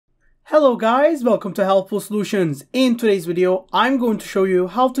Hello guys, welcome to Helpful Solutions. In today's video, I'm going to show you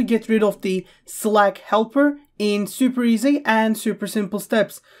how to get rid of the Slack helper in super easy and super simple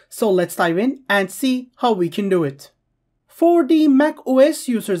steps. So let's dive in and see how we can do it. For the Mac OS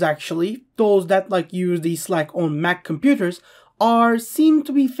users actually, those that use the Slack on Mac computers seem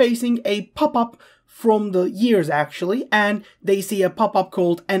to be facing a pop-up from the years actually, and they see a pop-up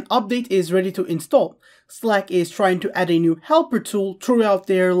called an update is ready to install. Slack is trying to add a new helper tool throughout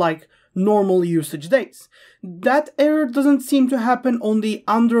their normal usage days. That error doesn't seem to happen on the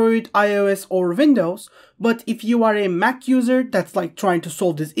Android, iOS or Windows, but if you are a Mac user that's trying to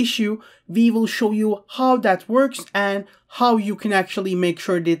solve this issue, we will show you how that works and how you can actually make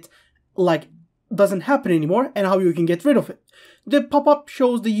sure that doesn't happen anymore and how you can get rid of it. The pop-up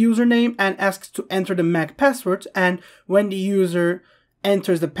shows the username and asks to enter the Mac password, and when the user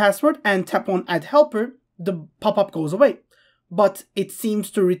enters the password and tap on add helper, the pop-up goes away. But it seems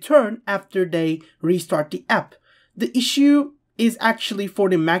to return after they restart the app. The issue is actually for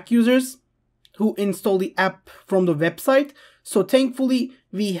the Mac users who install the app from the website. So thankfully,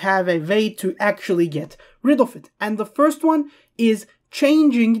 we have a way to actually get rid of it. And the first one is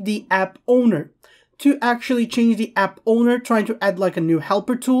changing the app owner. To actually change the app owner, trying to add a new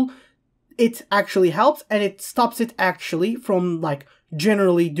helper tool, it actually helps and it stops it actually from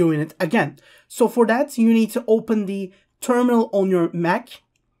generally doing it again. So for that, you need to open the terminal on your Mac.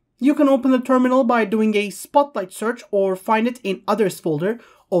 You can open the terminal by doing a spotlight search or find it in others folder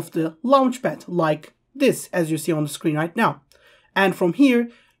of the launchpad like this, as you see on the screen right now. And from here,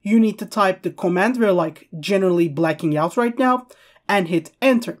 you need to type the command we're generally blacking out right now and hit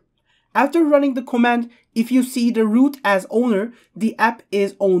enter. After running the command, if you see the root as owner, the app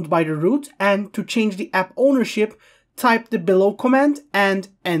is owned by the root, and to change the app ownership, type the below command and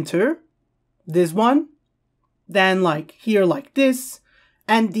enter this one. Then here this,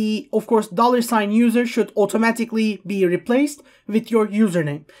 and the of course $ user should automatically be replaced with your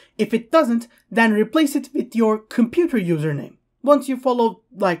username. If it doesn't, then replace it with your computer username. Once you follow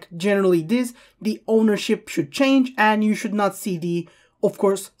generally this, the ownership should change and you should not see the of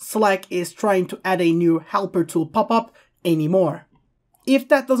course Slack is trying to add a new helper tool pop-up anymore. If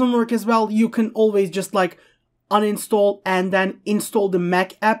that doesn't work as well, you can always just uninstall and then install the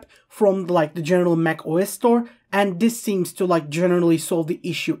Mac app from the general Mac OS store, and this seems to generally solve the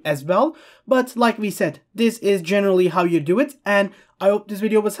issue as well. But like we said, this is generally how you do it, and I hope this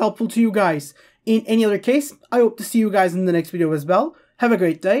video was helpful to you guys. In any other case, I hope to see you guys in the next video as well. Have a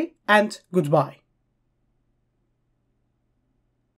great day and goodbye.